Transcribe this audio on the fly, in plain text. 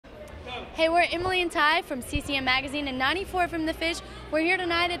Hey, we're Emily and Ty from CCM Magazine and 94 from The Fish. We're here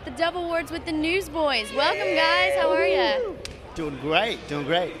tonight at the Dove Awards with the Newsboys. Welcome, guys. How are you? Doing great, doing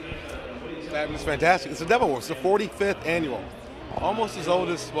great. Fabulous, fantastic. It's the Dove Awards, the 45th annual. Almost as old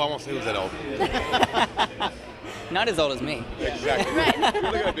as, well, I won't say who's that old. Not as old as me. Exactly. Right. Look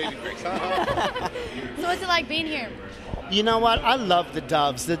at that baby face, huh? So what's it like being here? You know what? I love the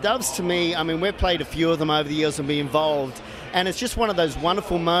Doves. The Doves, to me, I mean, we've played a few of them over the years and been involved. And it's just one of those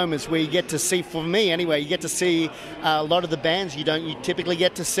wonderful moments where you get to see, for me anyway, you get to see a lot of the bands you typically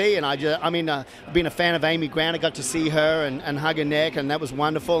get to see. And I've been a fan of Amy Grant. I got to see her and hug her neck, and that was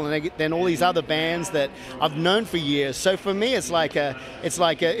wonderful. And then all these other bands that I've known for years. So for me, it's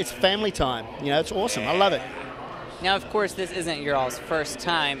family time. You know, it's awesome. I love it. Now, of course, this isn't your all's first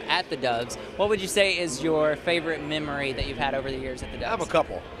time at the Doves. What would you say is your favorite memory that you've had over the years at the Doves? I have a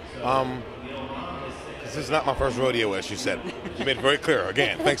couple. This is not my first rodeo, as you said. You made it very clear.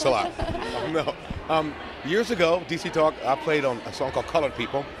 Again, thanks a lot. Years ago, DC Talk, I played on a song called Colored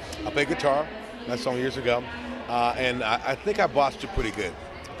People. I played guitar, that song years ago, and I think I botched it pretty good.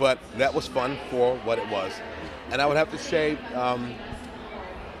 But that was fun for what it was. And I would have to say,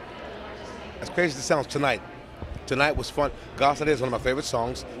 as crazy as it sounds, Tonight was fun. God's Not Dead is one of my favorite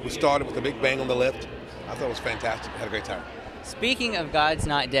songs. We started with a big bang on the lift. I thought it was fantastic. Had a great time. Speaking of God's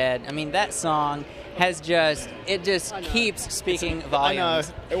Not Dead, I mean, that song has just keeps speaking volumes. I know.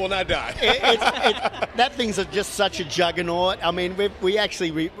 It will not die. That thing's just such a juggernaut. I mean, we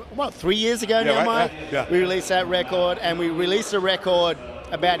actually, 3 years ago now, right? Mike? Yeah. We released that record, and we released a record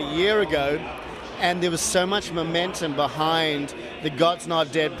about a year ago, and there was so much momentum behind the God's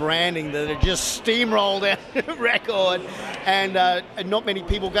Not Dead branding that it just steamrolled out the record, and not many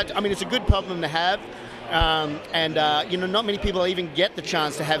people got. I mean, it's a good problem to have, not many people even get the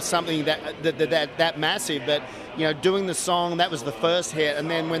chance to have something that massive. But doing the song, that was the first hit, and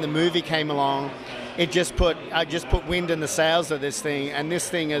then when the movie came along, it just put wind in the sails of this thing, and this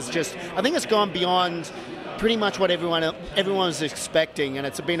thing is just. I think it's gone beyond pretty much what everyone was expecting, and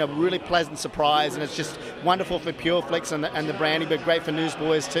it's been a really pleasant surprise, and it's just wonderful for Pure Flix and the branding, but great for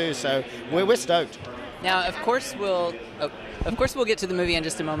Newsboys too. So we're stoked. Now, of course we'll get to the movie in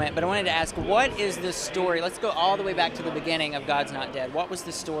just a moment, but I wanted to ask, what is the story? Let's go all the way back to the beginning of God's Not Dead. What was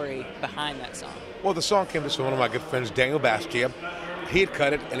the story behind that song? Well, the song came from one of my good friends, Daniel Bastia. He had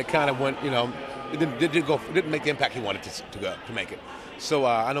cut it, and it kind of went, it didn't make the impact he wanted to make it. So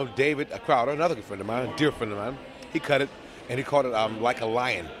I know David Crowder, another good friend of mine, a dear friend of mine, he cut it, and he called it Like a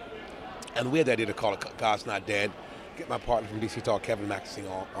Lion. And we had the idea to call it God's Not Dead. Get my partner from DC Talk, Kevin Maxine,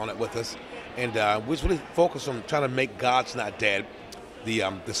 on it with us. And we was really focused on trying to make God's Not Dead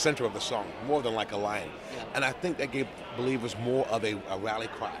the center of the song, more than Like a Lion. Yeah. And I think that gave believers more of a rally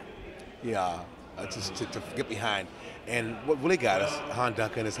cry, just to get behind. And what really got us, Han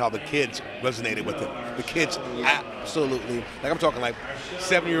Duncan, is how the kids resonated with it. The kids absolutely, like I'm talking like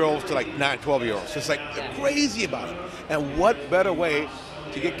 7-year-olds to like 9, 12-year-olds. Just like they're crazy about it. And what better way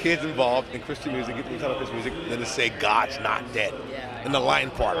to get kids involved in Christian music, get them to Christian music, than to say God's not dead. Yeah, and the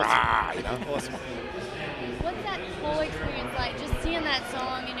lion part, Awesome. What's that whole experience like? Just seeing that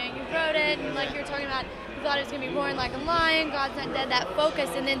song, you wrote it, and like you were talking about, you thought it was going to be roaring like a lion, God's not dead, that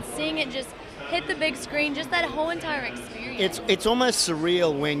focus, and then seeing it just hit the big screen, just that whole entire experience. It's almost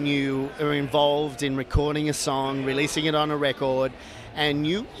surreal when you are involved in recording a song, releasing it on a record, and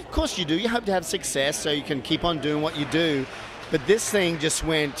of course you do, you hope to have success so you can keep on doing what you do, but this thing just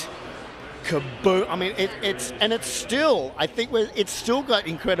went kaboom. I mean, it's still, I think it's still got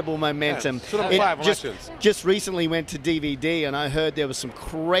incredible momentum. Just recently went to DVD, and I heard there was some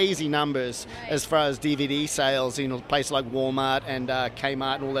crazy numbers as far as DVD sales in places like Walmart and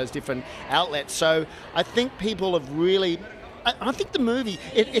Kmart and all those different outlets. So I think people have really. I think the movie,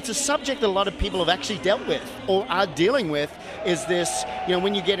 it's a subject that a lot of people have actually dealt with or are dealing with, is this,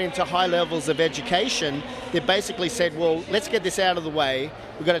 when you get into high levels of education, they basically said, well, let's get this out of the way.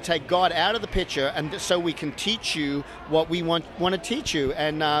 We've got to take God out of the picture, and so we can teach you what we want to teach you.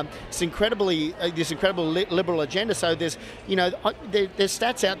 And it's this incredible liberal agenda. So there's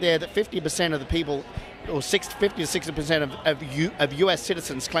stats out there that 50% of the people, or 50 to 60% of U.S.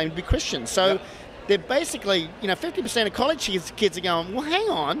 citizens claim to be Christians. So. Yep. They're basically, 50% of college kids are going, well, hang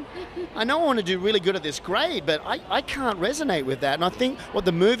on, I know I want to do really good at this grade, but I can't resonate with that. And I think what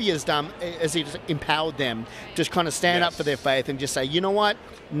the movie has done is it's empowered them to kind of stand up for their faith and just say, you know what,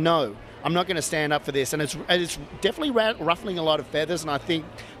 no, I'm not going to stand up for this. And it's definitely ruffling a lot of feathers, and I think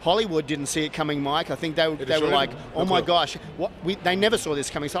Hollywood didn't see it coming, Mike. I think they were like, oh my gosh, they never saw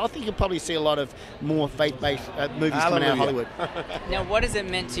this coming. So I think you'll probably see a lot of more faith-based movies coming out of Hollywood. Now, what has it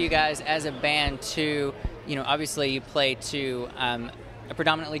meant to you guys as a band to, obviously you play to a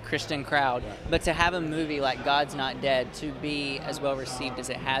predominantly Christian crowd, but to have a movie like God's Not Dead to be as well received as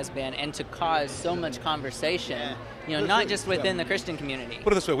it has been and to cause so much conversation, not just within the Christian community.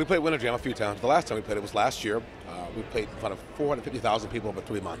 Put it this way, we played Winter Jam a few times. The last time we played it was last year. We played in front of 450,000 people over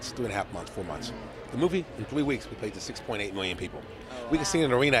 3 months, 3.5 months, 4 months. The movie, in 3 weeks, we played to 6.8 million people. We can sing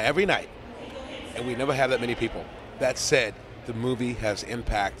in an arena every night, and we never have that many people. That said, the movie has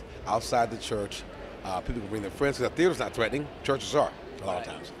impact outside the church. People can bring their friends, because the theater's not threatening. Churches are, a lot of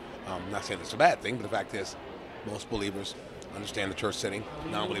times. I'm not saying it's a bad thing, but the fact is, most believers understand the church setting.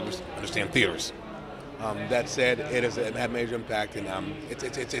 Non-believers understand theaters. That said, it has had major impact, and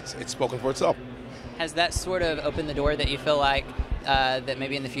it's spoken for itself. Has that sort of opened the door that you feel like that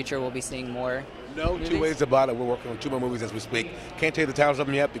maybe in the future we'll be seeing more? No, movies? 2 ways about it. We're working on 2 more movies as we speak. Can't tell you the titles of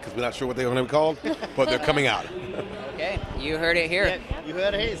them yet because we're not sure what they're going to be called, but they're coming out. Okay, you heard it here. Yeah, you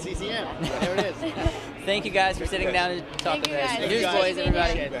heard it here, CCM. There it is. Thank you guys for sitting down and talking with us. Newsboys,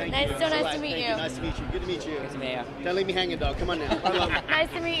 everybody. Thank you. Nice to meet you. Nice to meet you. Good to meet you. Good to meet you. Don't leave me hanging, dog. Come on now.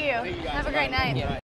 Nice to meet you. Thank you, guys. Have a great night. Yeah.